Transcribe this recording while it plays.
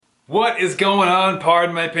What is going on,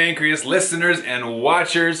 Pardon My Pancreas listeners and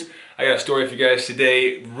watchers? I got a story for you guys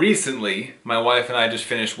today. Recently, my wife and I just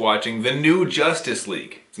finished watching the new Justice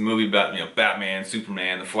League. It's a movie about, Batman,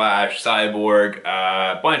 Superman, The Flash, Cyborg,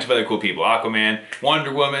 a bunch of other cool people, Aquaman,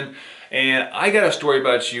 Wonder Woman. And I got a story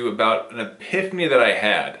about an epiphany that I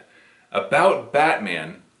had about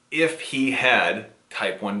Batman if he had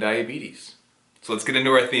type 1 diabetes. So let's get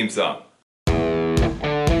into our theme song.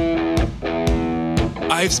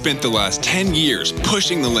 I've spent the last 10 years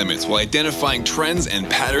pushing the limits while identifying trends and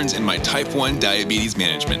patterns in my type 1 diabetes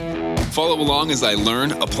management. Follow along as I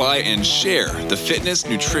learn, apply, and share the fitness,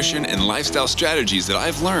 nutrition, and lifestyle strategies that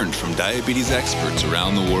I've learned from diabetes experts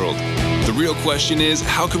around the world. The real question is,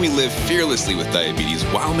 how can we live fearlessly with diabetes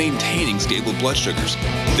while maintaining stable blood sugars?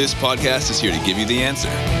 This podcast is here to give you the answer.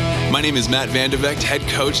 My name is Matt Vandevecht, head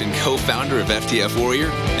coach and co-founder of FTF Warrior,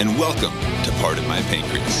 and welcome to Pardon My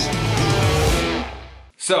Pancreas.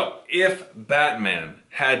 So, if Batman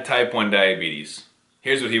had type 1 diabetes,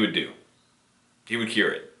 here's what he would do. He would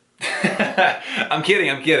cure it. I'm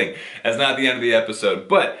kidding. That's not the end of the episode.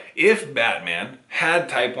 But if Batman had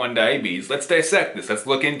type 1 diabetes, let's dissect this. Let's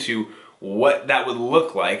look into what that would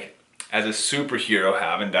look like as a superhero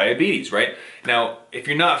having diabetes, right? Now, if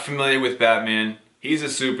you're not familiar with Batman, he's a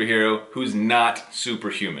superhero who's not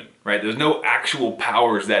superhuman, right? There's no actual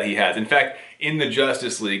powers that he has. In fact, in the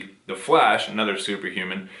Justice League, the Flash, another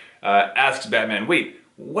superhuman, asks Batman, wait,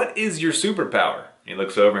 what is your superpower? He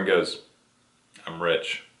looks over and goes, I'm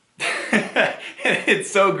rich.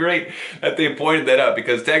 It's so great that they pointed that out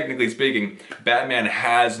because technically speaking, Batman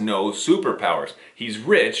has no superpowers. He's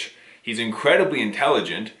rich, he's incredibly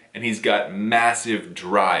intelligent, and he's got massive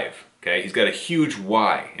drive. Okay, he's got a huge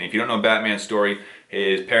why. And if you don't know Batman's story,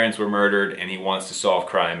 his parents were murdered and he wants to solve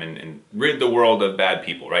crime and rid the world of bad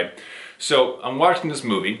people, right? So I'm watching this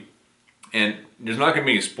movie, and there's not going to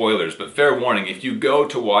be any spoilers, but fair warning, if you go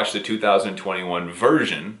to watch the 2021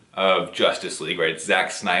 version of Justice League, right, it's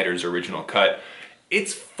Zack Snyder's original cut,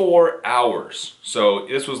 it's 4 hours. So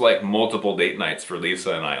this was like multiple date nights for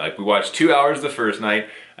Lisa and I. Like we watched 2 hours the first night,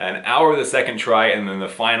 an hour the second try, and then the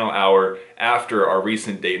final hour after our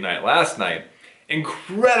recent date night last night.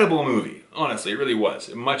 Incredible movie, honestly, it really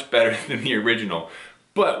was. Much better than the original.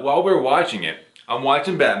 But while we're watching it, I'm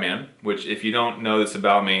watching Batman, which if you don't know this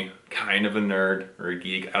about me, kind of a nerd or a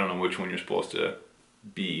geek. I don't know which one you're supposed to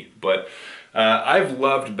be, but I've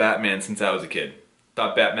loved Batman since I was a kid.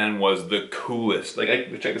 Thought Batman was the coolest.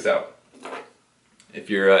 Check this out. If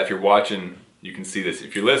you're watching, you can see this.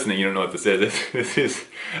 If you're listening, you don't know what this is. This is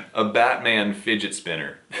a Batman fidget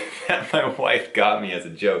spinner that my wife got me as a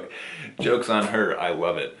joke. Joke's on her. I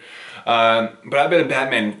love it. But I've been a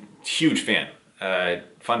Batman huge fan.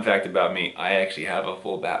 Fun fact about me, I actually have a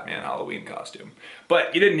full Batman Halloween costume.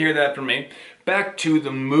 But you didn't hear that from me. Back to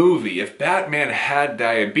the movie. If Batman had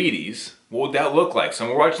diabetes, what would that look like? So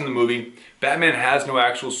when we're watching the movie, Batman has no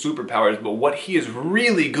actual superpowers, but what he is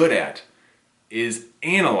really good at is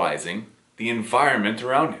analyzing the environment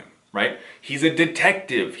around him, right? He's a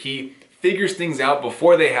detective. He figures things out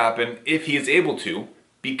before they happen if he is able to,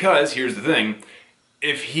 because here's the thing,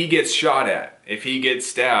 if he gets shot at, if he gets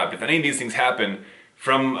stabbed, if any of these things happen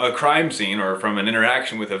from a crime scene or from an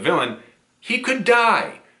interaction with a villain, he could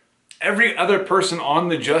die. Every other person on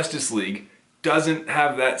the Justice League doesn't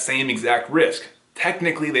have that same exact risk.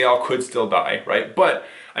 Technically, they all could still die, right? But,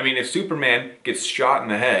 if Superman gets shot in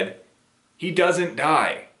the head, he doesn't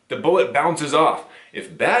die. The bullet bounces off.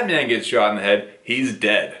 If Batman gets shot in the head, he's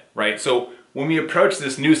dead, right? So when we approach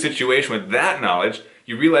this new situation with that knowledge,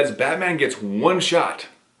 you realize Batman gets one shot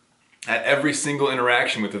at every single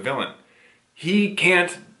interaction with the villain. He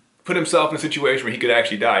can't put himself in a situation where he could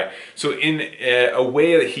actually die. So in a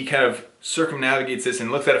way that he kind of circumnavigates this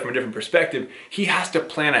and looks at it from a different perspective, he has to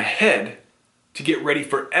plan ahead to get ready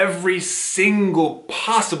for every single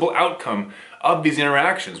possible outcome of these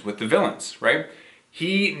interactions with the villains, right?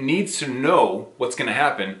 He needs to know what's going to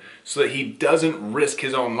happen so that he doesn't risk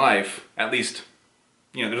his own life. At least,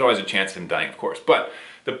 there's always a chance of him dying, of course. But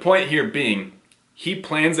the point here being, he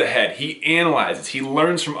plans ahead, he analyzes, he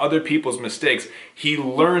learns from other people's mistakes, he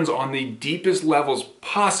learns on the deepest levels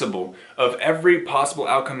possible of every possible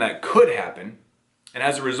outcome that could happen, and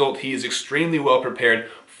as a result, he is extremely well prepared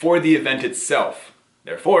for the event itself.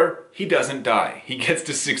 Therefore, he doesn't die. He gets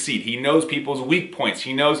to succeed. He knows people's weak points.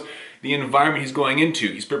 He knows the environment he's going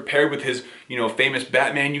into. He's prepared with his, famous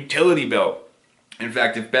Batman utility belt. In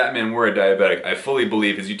fact, if Batman were a diabetic, I fully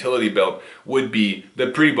believe his utility belt would be the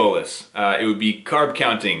pre-bolus. It would be carb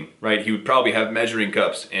counting, right? He would probably have measuring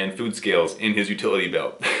cups and food scales in his utility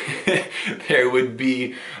belt. There would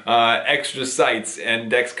be extra sites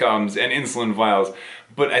and Dexcoms and insulin vials.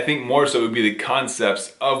 But I think more so it would be the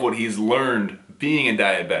concepts of what he's learned being a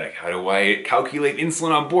diabetic. How do I calculate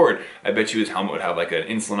insulin on board? I bet you his helmet would have like an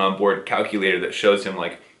insulin on board calculator that shows him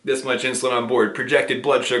like this much insulin on board, projected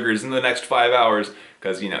blood sugars in the next 5 hours,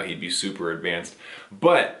 because, you know, he'd be super advanced.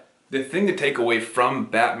 But the thing to take away from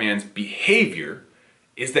Batman's behavior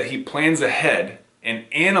is that he plans ahead and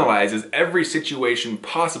analyzes every situation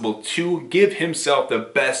possible to give himself the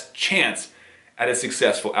best chance at a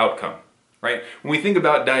successful outcome, right? When we think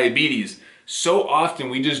about diabetes, so often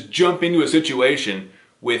we just jump into a situation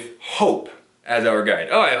with hope as our guide.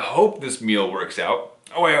 Oh, I hope this meal works out.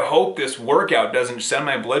 Oh, I hope this workout doesn't send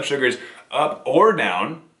my blood sugars up or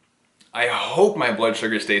down. I hope my blood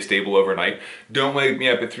sugars stay stable overnight. Don't wake me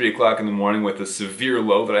up at 3 o'clock in the morning with a severe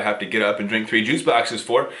low that I have to get up and drink 3 juice boxes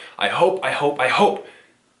for. I hope.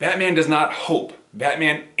 Batman does not hope.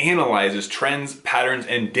 Batman analyzes trends, patterns,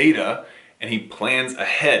 and data, and he plans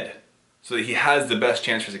ahead so that he has the best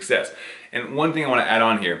chance for success. And one thing I want to add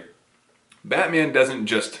on here, Batman doesn't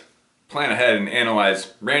just plan ahead and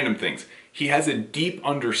analyze random things. He has a deep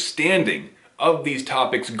understanding of these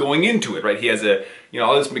topics going into it, right? He has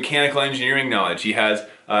all this mechanical engineering knowledge. He has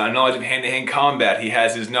a knowledge of hand-to-hand combat. He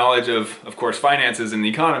has his knowledge of course, finances and the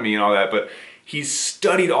economy and all that, but he's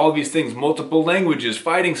studied all these things, multiple languages,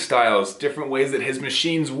 fighting styles, different ways that his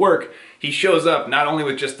machines work. He shows up not only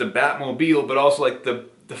with just the Batmobile, but also like the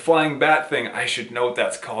flying bat thing. I should know what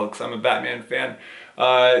that's called because I'm a Batman fan.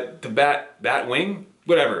 The Batwing?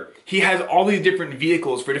 Whatever. He has all these different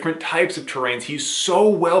vehicles for different types of terrains. He's so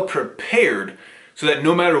well prepared so that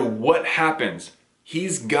no matter what happens,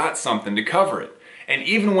 he's got something to cover it. And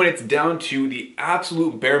even when it's down to the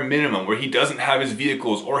absolute bare minimum where he doesn't have his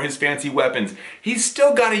vehicles or his fancy weapons, he's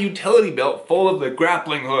still got a utility belt full of the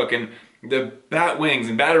grappling hook and the bat wings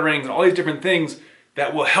and batarangs and all these different things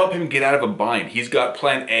that will help him get out of a bind. He's got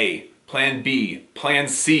plan A, plan B, plan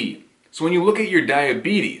C. So when you look at your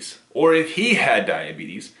diabetes, or if he had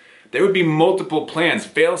diabetes, there would be multiple plans,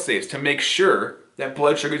 fail-safes, to make sure that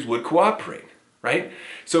blood sugars would cooperate, right?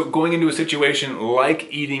 So going into a situation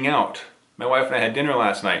like eating out, my wife and I had dinner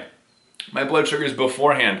last night. My blood sugars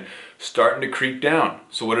beforehand starting to creep down.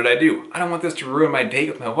 So what did I do? I don't want this to ruin my date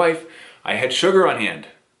with my wife. I had sugar on hand.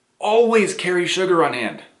 Always carry sugar on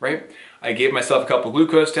hand, right? I gave myself a couple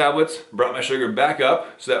glucose tablets, brought my sugar back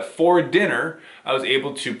up so that for dinner, I was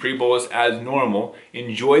able to pre-bolus as normal,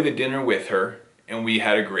 enjoy the dinner with her, and we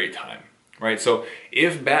had a great time, right? So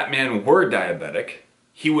if Batman were diabetic,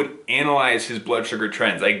 he would analyze his blood sugar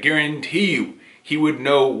trends. I guarantee you, he would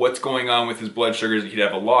know what's going on with his blood sugars. He'd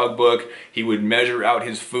have a logbook. He would measure out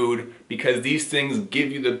his food because these things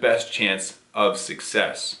give you the best chance of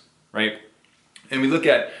success, right? And we look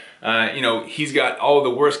at he's got all of the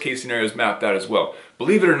worst case scenarios mapped out as well.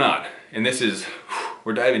 Believe it or not, and this is,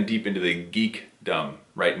 we're diving deep into the geekdom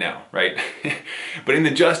right now, right? But in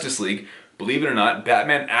the Justice League, believe it or not,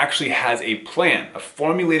 Batman actually has a plan, a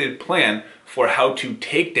formulated plan for how to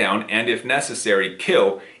take down and, if necessary,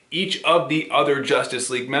 kill each of the other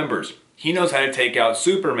Justice League members. He knows how to take out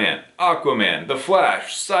Superman, Aquaman, The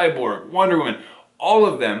Flash, Cyborg, Wonder Woman, all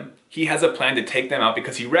of them. He has a plan to take them out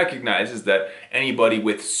because he recognizes that anybody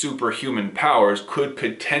with superhuman powers could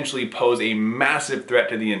potentially pose a massive threat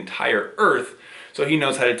to the entire Earth. So he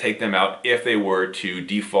knows how to take them out if they were to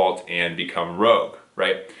default and become rogue,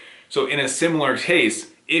 right? So in a similar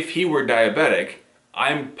case, if he were diabetic,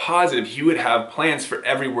 I'm positive he would have plans for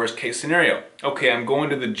every worst case scenario. Okay, I'm going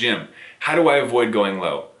to the gym. How do I avoid going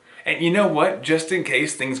low? And you know what? Just in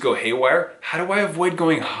case things go haywire, how do I avoid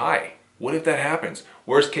going high? What if that happens?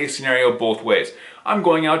 Worst case scenario both ways. I'm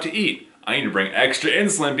going out to eat. I need to bring extra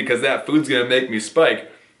insulin because that food's gonna make me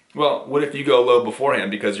spike. Well, what if you go low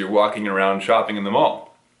beforehand because you're walking around shopping in the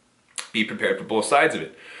mall? Be prepared for both sides of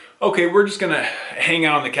it. Okay, we're just gonna hang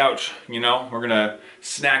out on the couch, we're gonna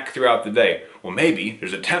snack throughout the day. Well, maybe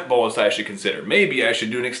there's a temp bolus I should consider. Maybe I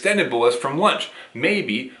should do an extended bolus from lunch.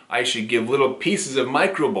 Maybe I should give little pieces of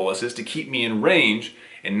micro boluses to keep me in range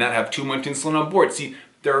and not have too much insulin on board. See,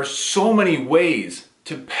 there are so many ways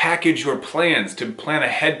to package your plans, to plan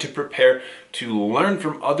ahead, to prepare, to learn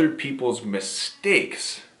from other people's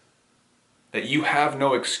mistakes, that you have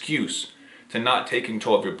no excuse to not take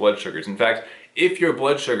control of your blood sugars. In fact, if your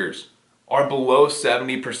blood sugars are below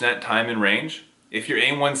 70% time in range, if your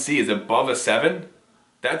A1C is above a 7,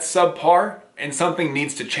 that's subpar and something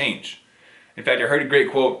needs to change. In fact, I heard a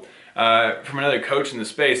great quote from another coach in the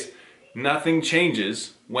space. Nothing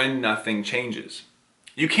changes when nothing changes.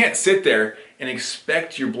 You can't sit there and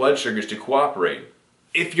expect your blood sugars to cooperate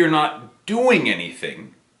if you're not doing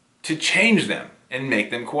anything to change them and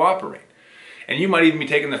make them cooperate. And you might even be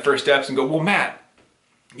taking the first steps and go, well, Matt,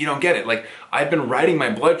 you don't get it. Like, I've been writing my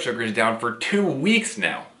blood sugars down for 2 weeks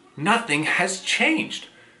now. Nothing has changed.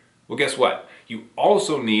 Well, guess what? You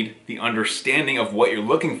also need the understanding of what you're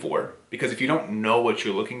looking for, because if you don't know what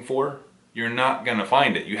you're looking for, you're not going to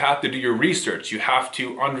find it. You have to do your research. You have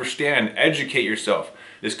to understand, educate yourself.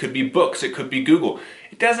 This could be books. It could be Google.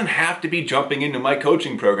 It doesn't have to be jumping into my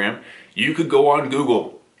coaching program. You could go on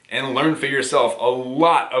Google and learn for yourself a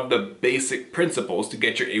lot of the basic principles to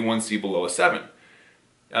get your A1C below a 7.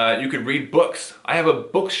 You could read books. I have a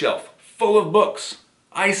bookshelf full of books.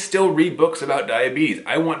 I still read books about diabetes.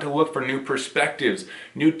 I want to look for new perspectives,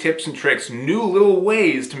 new tips and tricks, new little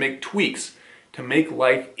ways to make tweaks to make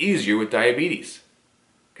life easier with diabetes.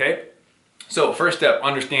 Okay? So first step,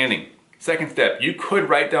 understanding. Second step, you could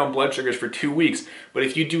write down blood sugars for 2 weeks, but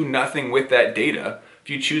if you do nothing with that data, if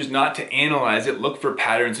you choose not to analyze it, look for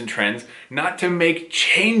patterns and trends, not to make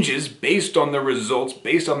changes based on the results,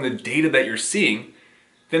 based on the data that you're seeing,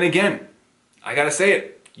 then again, I gotta say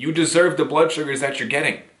it, you deserve the blood sugars that you're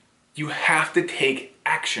getting. You have to take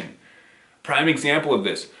action. Prime example of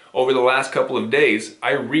this, over the last couple of days,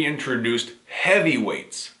 I reintroduced heavy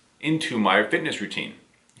weights into my fitness routine.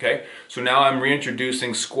 Okay, so now I'm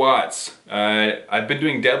reintroducing squats. I've been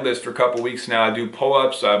doing deadlifts for a couple weeks now. I do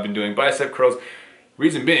pull-ups, I've been doing bicep curls.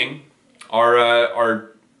 Reason being,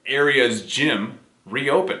 our area's gym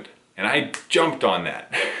reopened, and I jumped on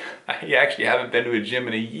that. I actually haven't been to a gym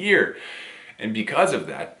in a year, and because of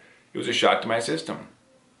that, it was a shock to my system.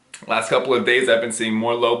 Last couple of days, I've been seeing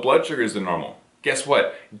more low blood sugars than normal. Guess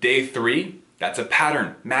what? Day 3, that's a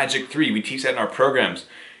pattern. Magic 3, we teach that in our programs.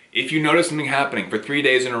 If you notice something happening for 3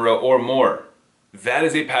 days in a row or more, that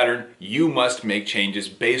is a pattern. You must make changes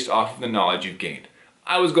based off of the knowledge you've gained.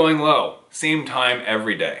 I was going low, same time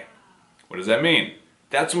every day. What does that mean?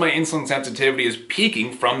 That's when my insulin sensitivity is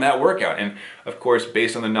peaking from that workout. And of course,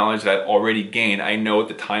 based on the knowledge that I've already gained, I know what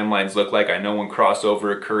the timelines look like. I know when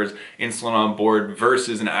crossover occurs, insulin on board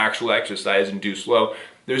versus an actual exercise induced low.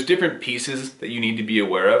 There's different pieces that you need to be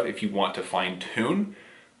aware of if you want to fine tune.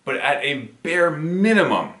 But at a bare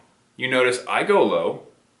minimum, you notice I go low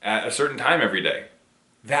at a certain time every day.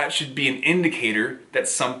 That should be an indicator that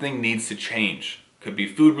something needs to change. Could be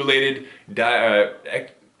food related,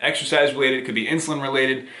 exercise related, it could be insulin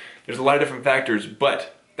related. There's a lot of different factors,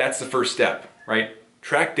 but that's the first step, right?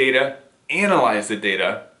 Track data, analyze the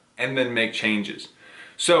data, and then make changes.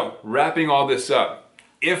 So, wrapping all this up,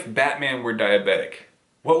 if Batman were diabetic,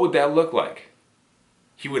 what would that look like?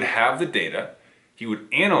 He would have the data, he would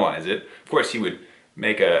analyze it. Of course, he would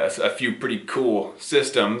make a few pretty cool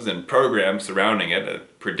systems and programs surrounding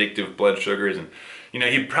it, predictive blood sugars, and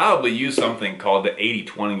he'd probably use something called the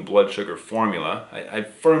 80-20 blood sugar formula. I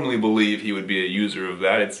firmly believe he would be a user of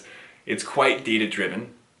that. It's quite data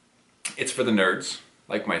driven. It's for the nerds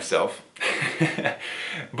like myself.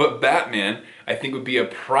 But Batman, I think, would be a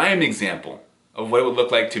prime example of what it would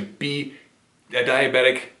look like to be a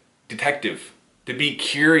diabetic detective, to be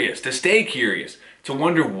curious, to stay curious, to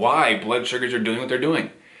wonder why blood sugars are doing what they're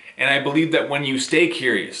doing. And I believe that when you stay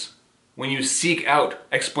curious, when you seek out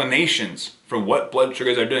explanations for what blood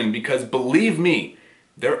sugars are doing, because believe me,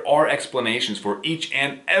 there are explanations for each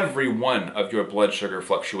and every one of your blood sugar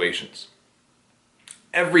fluctuations.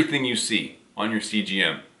 Everything you see on your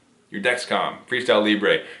CGM, your Dexcom, Freestyle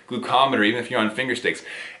Libre, glucometer, even if you're on finger sticks,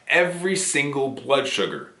 every single blood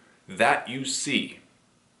sugar that you see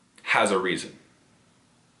has a reason.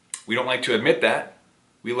 We don't like to admit that.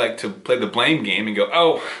 We like to play the blame game and go,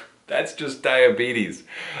 oh, that's just diabetes.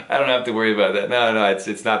 I don't have to worry about that. No,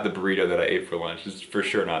 it's not the burrito that I ate for lunch. It's for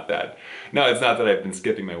sure not that. No, it's not that I've been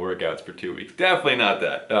skipping my workouts for 2 weeks. Definitely not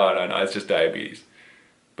that. No, it's just diabetes.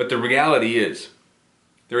 But the reality is,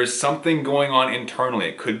 there is something going on internally.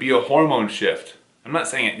 It could be a hormone shift. I'm not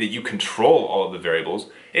saying that you control all of the variables.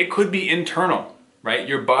 It could be internal, right?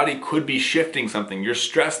 Your body could be shifting something. Your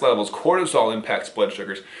stress levels, cortisol impacts blood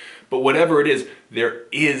sugars. But whatever it is, there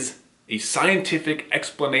is a scientific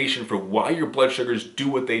explanation for why your blood sugars do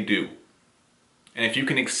what they do. And if you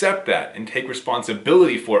can accept that and take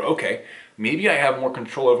responsibility for, okay, maybe I have more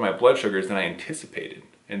control over my blood sugars than I anticipated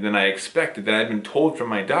and than I expected, that I've been told from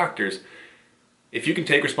my doctors, if you can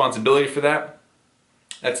take responsibility for that,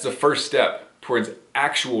 that's the first step towards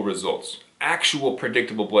actual results, actual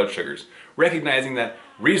predictable blood sugars. Recognizing that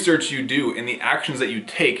research you do and the actions that you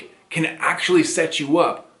take can actually set you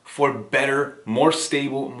up for better, more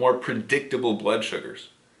stable, more predictable blood sugars.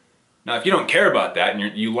 Now, if you don't care about that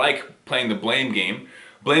and you like playing the blame game,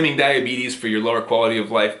 blaming diabetes for your lower quality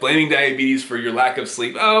of life, blaming diabetes for your lack of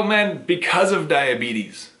sleep, oh man, because of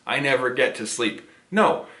diabetes, I never get to sleep.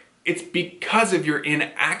 No, it's because of your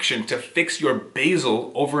inaction to fix your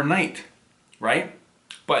basal overnight, right?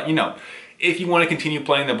 But if you want to continue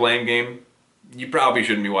playing the blame game, you probably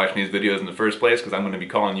shouldn't be watching these videos in the first place, because I'm going to be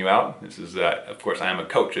calling you out. This is, of course, I am a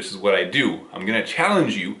coach. This is what I do. I'm going to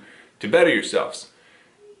challenge you to better yourselves.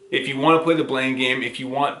 If you want to play the blame game, if you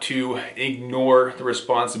want to ignore the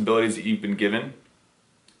responsibilities that you've been given,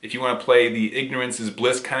 if you want to play the ignorance is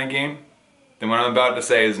bliss kind of game, then what I'm about to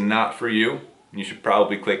say is not for you. You should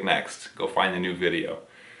probably click next. Go find the new video.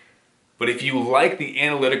 But if you like the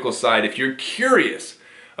analytical side, if you're curious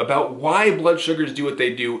about why blood sugars do what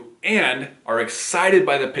they do and are excited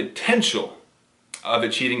by the potential of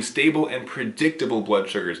achieving stable and predictable blood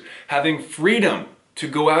sugars, having freedom to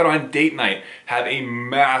go out on date night, have a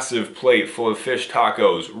massive plate full of fish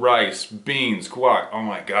tacos, rice, beans, guac. Oh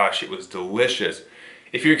my gosh, it was delicious.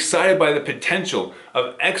 If you're excited by the potential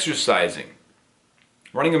of exercising,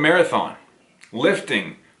 running a marathon,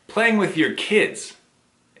 lifting, playing with your kids,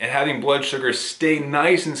 and having blood sugar stay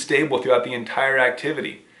nice and stable throughout the entire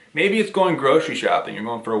activity. Maybe it's going grocery shopping, you're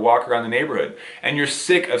going for a walk around the neighborhood, and you're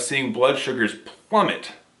sick of seeing blood sugars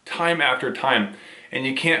plummet time after time, and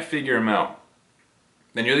you can't figure them out.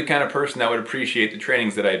 Then you're the kind of person that would appreciate the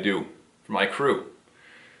trainings that I do for my crew.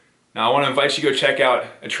 Now I want to invite you to go check out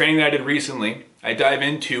a training that I did recently. I dive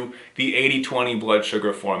into the 80-20 blood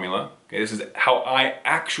sugar formula. Okay, this is how I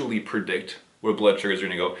actually predict where blood sugars are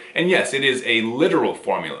going to go. And yes, it is a literal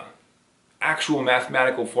formula, actual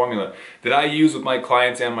mathematical formula that I use with my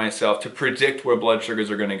clients and myself to predict where blood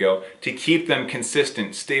sugars are going to go, to keep them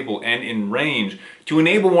consistent, stable, and in range, to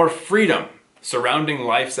enable more freedom surrounding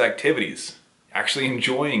life's activities, actually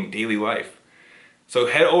enjoying daily life. So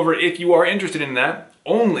head over, if you are interested in that,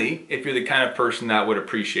 only if you're the kind of person that would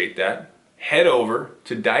appreciate that, head over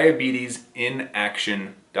to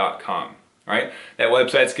diabetesinaction.com. All right? That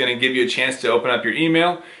website's going to give you a chance to open up your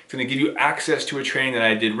email. It's going to give you access to a training that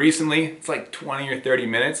I did recently. It's like 20 or 30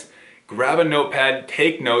 minutes. Grab a notepad,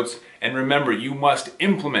 take notes, and remember, you must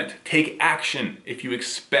implement, take action if you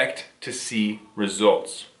expect to see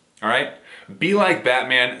results. All right? Be like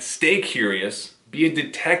Batman, stay curious, be a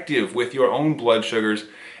detective with your own blood sugars,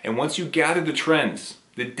 and once you gather the trends,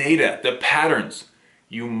 the data, the patterns,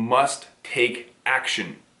 you must take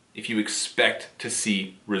action if you expect to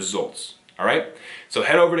see results. All right? So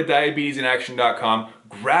head over to diabetesinaction.com,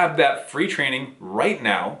 grab that free training right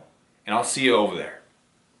now, and I'll see you over there.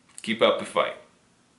 Keep up the fight.